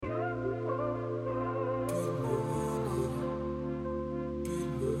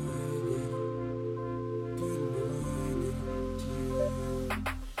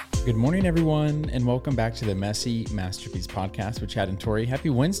Good morning, everyone, and welcome back to the Messy Masterpiece Podcast with Chad and Tori. Happy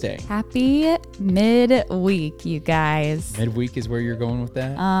Wednesday. Happy midweek, you guys. Midweek is where you're going with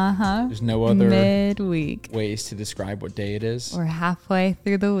that? Uh-huh. There's no other midweek ways to describe what day it is. We're halfway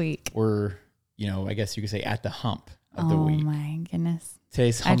through the week. We're, I guess you could say at the hump of the week. Oh, my goodness.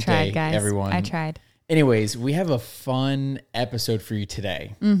 Today's hump day, guys. everyone. I tried. Anyways, we have a fun episode for you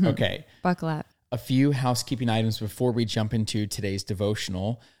today. Mm-hmm. Okay. Buckle up. A few housekeeping items before we jump into today's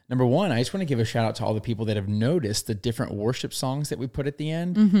devotional. Number one, I just want to give a shout out to all the people that have noticed the different worship songs that we put at the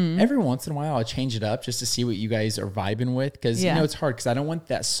end. Mm-hmm. Every once in a while, I'll change it up just to see what you guys are vibing with. Because, it's hard because I don't want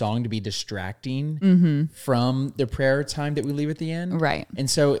that song to be distracting from the prayer time that we leave at the end. Right. And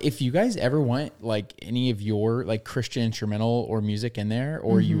so if you guys ever want like any of your like Christian instrumental or music in there,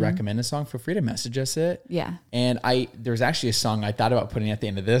 or you recommend a song, feel free to message us it. Yeah. And there's actually a song I thought about putting at the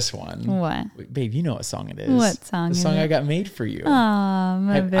end of this one. What? Babe, you know what song it is. What song The is song it? I got made for you.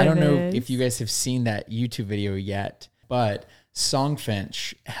 Oh, I don't know if you guys have seen that YouTube video yet, but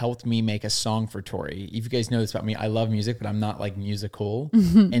Songfinch helped me make a song for Tori. If you guys know this about me, I love music, but I'm not like musical.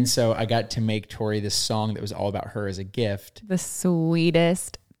 And so I got to make Tori this song that was all about her as a gift. The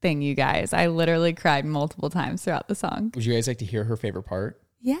sweetest thing, you guys. I literally cried multiple times throughout the song. Would you guys like to hear her favorite part?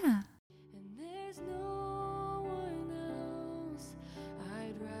 Yeah.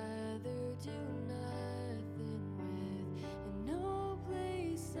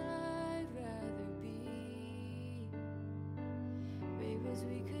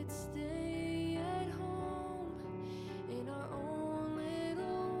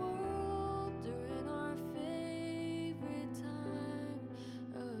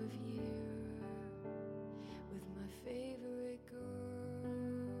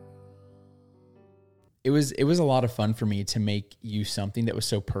 It was a lot of fun for me to make you something that was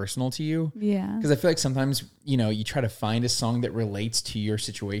so personal to you. Yeah. Because I feel like sometimes, you try to find a song that relates to your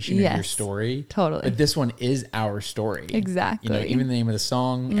situation and your story. Totally. But this one is our story. Exactly. Even the name of the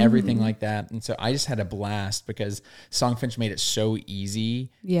song, everything like that. And so I just had a blast because Songfinch made it so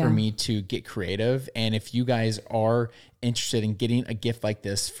easy for me to get creative. And if you guys are interested in getting a gift like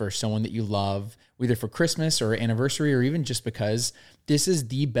this for someone that you love, either for Christmas or anniversary, or even just because, this is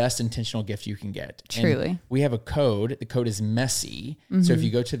the best intentional gift you can get. Truly. And we have a code. The code is MESSY. So if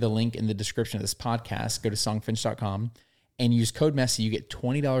you go to the link in the description of this podcast, go to songfinch.com and use code MESSY, you get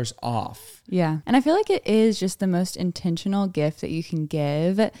 $20 off. Yeah. And I feel like it is just the most intentional gift that you can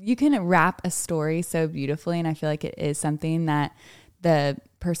give. You can wrap a story so beautifully. And I feel like it is something that the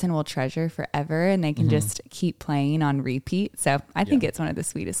person will treasure forever and they can just keep playing on repeat. So I think it's one of the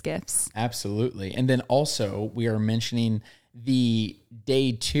sweetest gifts. Absolutely. And then also we are mentioning the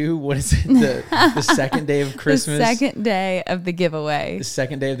day 2, what is it? The second day of Christmas. The second day of the giveaway. The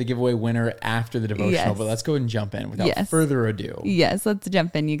second day of the giveaway winner after the devotional. Yes. But let's go ahead and jump in without further ado. Yes, let's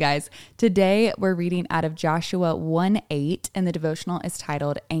jump in, you guys. Today we're reading out of Joshua 1:8, and the devotional is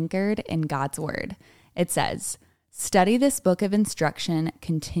titled Anchored in God's Word. It says, "Study this book of instruction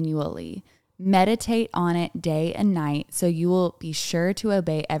continually. Meditate on it day and night so you will be sure to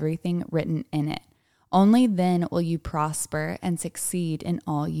obey everything written in it. Only then will you prosper and succeed in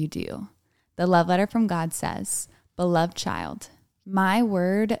all you do." The love letter from God says, "Beloved child, my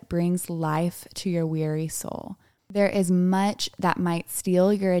word brings life to your weary soul. There is much that might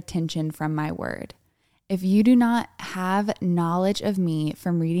steal your attention from my word. If you do not have knowledge of me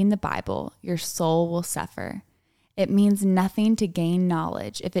from reading the Bible, your soul will suffer. It means nothing to gain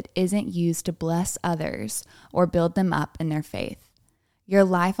knowledge if it isn't used to bless others or build them up in their faith. Your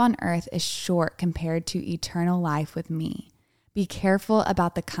life on earth is short compared to eternal life with me. Be careful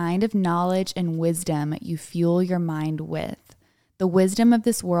about the kind of knowledge and wisdom you fuel your mind with. The wisdom of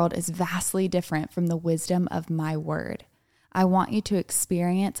this world is vastly different from the wisdom of my word. I want you to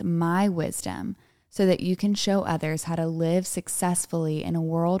experience my wisdom so that you can show others how to live successfully in a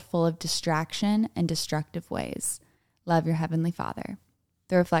world full of distraction and destructive ways. Love your Heavenly Father."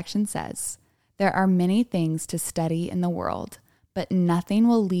 The reflection says, "There are many things to study in the world, but nothing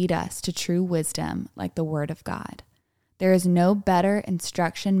will lead us to true wisdom like the Word of God. There is no better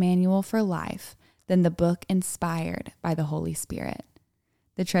instruction manual for life than the book inspired by the Holy Spirit."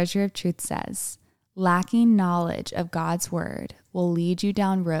 The Treasure of Truth says, "Lacking knowledge of God's Word will lead you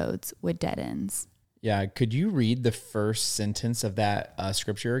down roads with dead ends." Yeah. Could you read the first sentence of that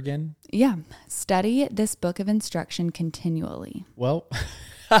scripture again? Yeah. "Study this book of instruction continually." Well,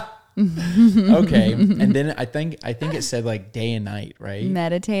 okay. And then I think it said like day and night, right?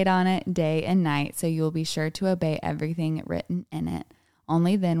 Meditate on it day and night so you will be sure to obey everything written in it.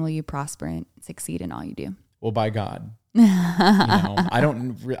 Only then will you prosper and succeed in all you do. Well, by God, I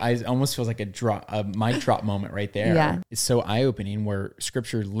almost feels like a mic drop moment right there. Yeah. It's so eye-opening where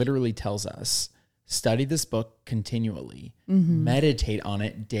scripture literally tells us, study this book continually, meditate on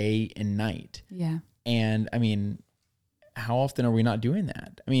it day and night. Yeah. And I mean, how often are we not doing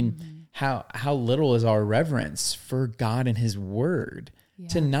that? I mean, how little is our reverence for God and his word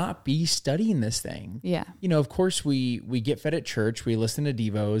to not be studying this thing? Yeah. Of course we get fed at church, we listen to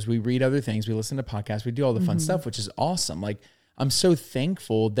devos, we read other things, we listen to podcasts, we do all the fun stuff, which is awesome. Like, I'm so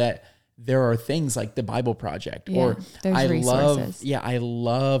thankful that there are things like the Bible Project, or I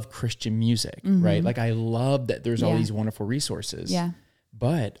love Christian music, right? Like, I love that there's all these wonderful resources. Yeah.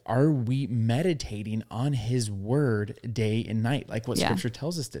 But are we meditating on his word day and night, like what scripture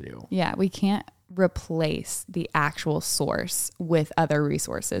tells us to do? Yeah, we can't replace the actual source with other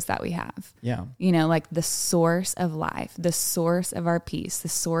resources that we have. Yeah. Like the source of life, the source of our peace, the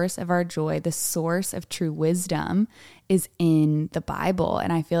source of our joy, the source of true wisdom is in the Bible.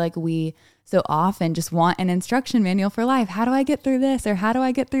 And I feel like we so often just want an instruction manual for life. How do I get through this? Or how do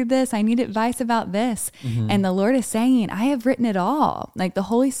I get through this? I need advice about this. And the Lord is saying, I have written it all. Like, the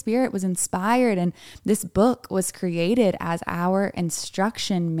Holy Spirit was inspired, and this book was created as our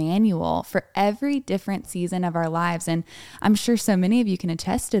instruction manual for every different season of our lives. And I'm sure so many of you can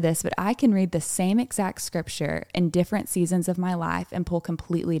attest to this, but I can read the same exact scripture in different seasons of my life and pull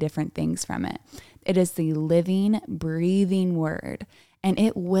completely different things from it. It is the living, breathing word. And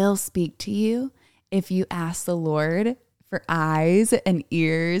it will speak to you if you ask the Lord for eyes and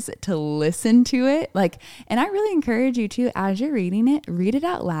ears to listen to it. And I really encourage you to, as you're reading it, read it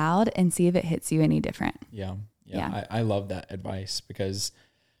out loud and see if it hits you any different. Yeah. I love that advice, because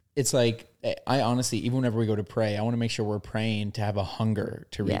it's like, I honestly, even whenever we go to pray, I want to make sure we're praying to have a hunger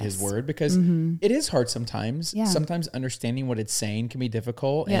to read his word, because it is hard sometimes. Yeah. Sometimes understanding what it's saying can be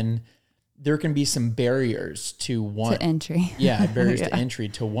difficult. And there can be some barriers to entry. Barriers to entry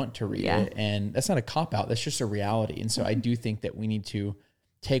to want to read it. And that's not a cop-out. That's just a reality. And so I do think that we need to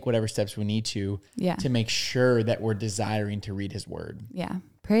take whatever steps we need to make sure that we're desiring to read his word. Yeah.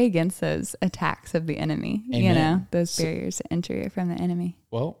 Pray against those attacks of the enemy. Amen. Those barriers to entry from the enemy.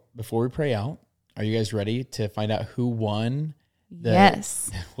 Well, before we pray out, are you guys ready to find out who won?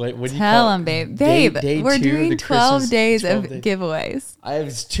 Yes. What do you Tell call them, babe. Babe, we're doing 12 days of giveaways. I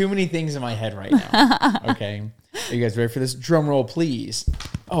have too many things in my head right now. Okay. Are you guys ready for this? Drum roll, please.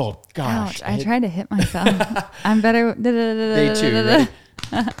 Oh, gosh. Ouch, I tried to hit myself. I'm better. Day 2, ready?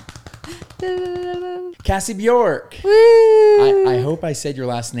 Cassie Bjork. Woo! I hope I said your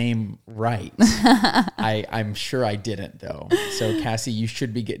last name right. I'm sure I didn't, though. So, Cassie, you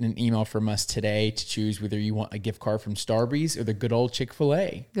should be getting an email from us today to choose whether you want a gift card from Starbucks or the good old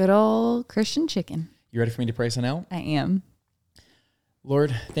Chick-fil-A. Good old Christian chicken. You ready for me to pray us out? I am.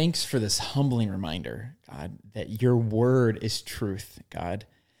 Lord, thanks for this humbling reminder, God, that your word is truth, God,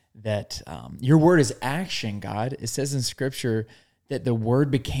 that your word is action, God. It says in Scripture that the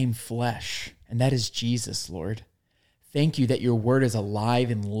word became flesh, and that is Jesus, Lord. Thank you that your word is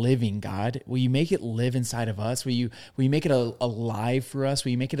alive and living, God. Will you make it live inside of us? Will you make it alive for us?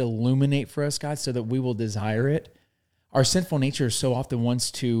 Will you make it illuminate for us, God, so that we will desire it? Our sinful nature so often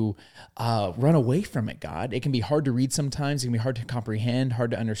wants to run away from it, God. It can be hard to read sometimes. It can be hard to comprehend,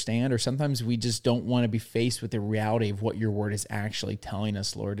 hard to understand, or sometimes we just don't want to be faced with the reality of what your word is actually telling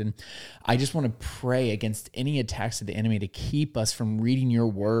us, Lord. And I just want to pray against any attacks of the enemy to keep us from reading your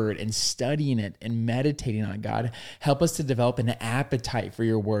word and studying it and meditating on it, God. Help us to develop an appetite for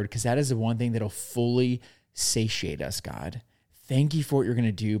your word, because that is the one thing that will fully satiate us, God. Thank you for what you're going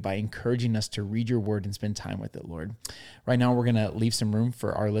to do by encouraging us to read your word and spend time with it, Lord. Right now, we're going to leave some room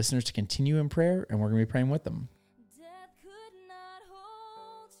for our listeners to continue in prayer, and we're going to be praying with them. Death could not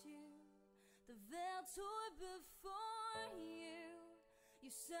hold you. The veil tore before you. You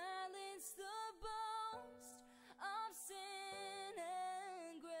silenced the boast of sin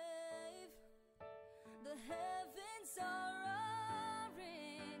and grave. The heavens are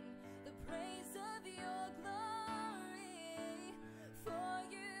roaring the praise of your glory. For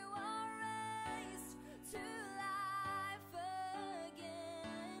you are raised to life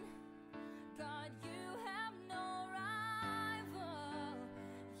again. God, you have no rival.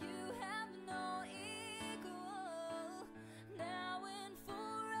 You have no equal. Now and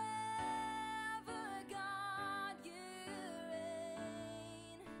forever, God, you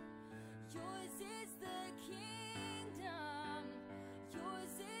reign. Yours is the kingdom.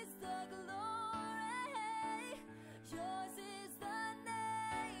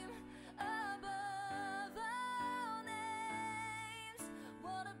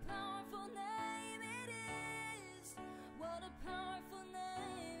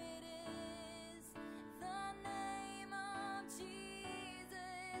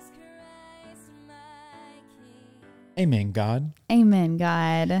 Amen, God. Amen,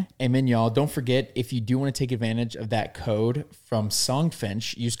 God. Amen, y'all. Don't forget, if you do want to take advantage of that code from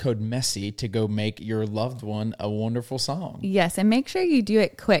Songfinch, use code MESSY to go make your loved one a wonderful song. Yes, and make sure you do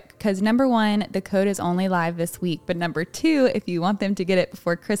it quick because number one, the code is only live this week. But number two, if you want them to get it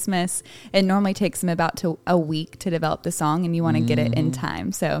before Christmas, it normally takes them about a week to develop the song and you want to get it in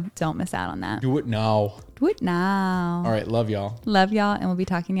time. So don't miss out on that. Do it now. Do it now. All right, love y'all. Love y'all, and we'll be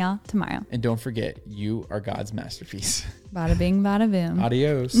talking to y'all tomorrow. And don't forget, you are God's masterpiece. Bada bing, bada boom.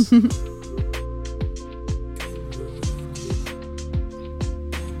 Adios.